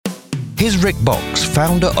Here's Rick Box,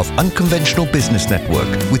 founder of Unconventional Business Network,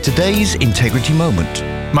 with today's Integrity Moment.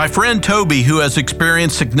 My friend Toby, who has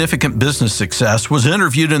experienced significant business success, was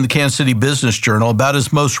interviewed in the Kansas City Business Journal about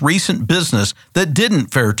his most recent business that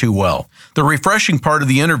didn't fare too well. The refreshing part of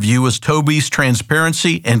the interview was Toby's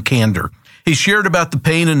transparency and candor. He shared about the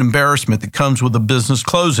pain and embarrassment that comes with a business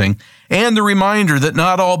closing and the reminder that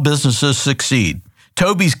not all businesses succeed.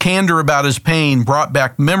 Toby's candor about his pain brought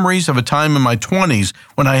back memories of a time in my 20s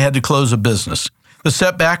when I had to close a business. The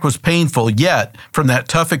setback was painful, yet from that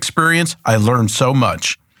tough experience, I learned so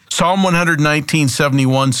much. Psalm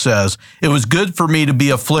 119:71 says, "It was good for me to be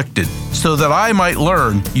afflicted, so that I might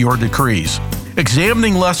learn your decrees."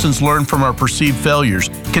 Examining lessons learned from our perceived failures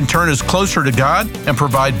can turn us closer to God and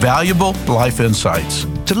provide valuable life insights.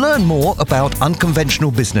 To learn more about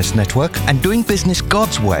Unconventional Business Network and doing business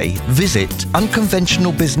God's way, visit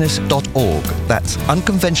unconventionalbusiness.org. That's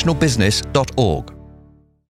unconventionalbusiness.org.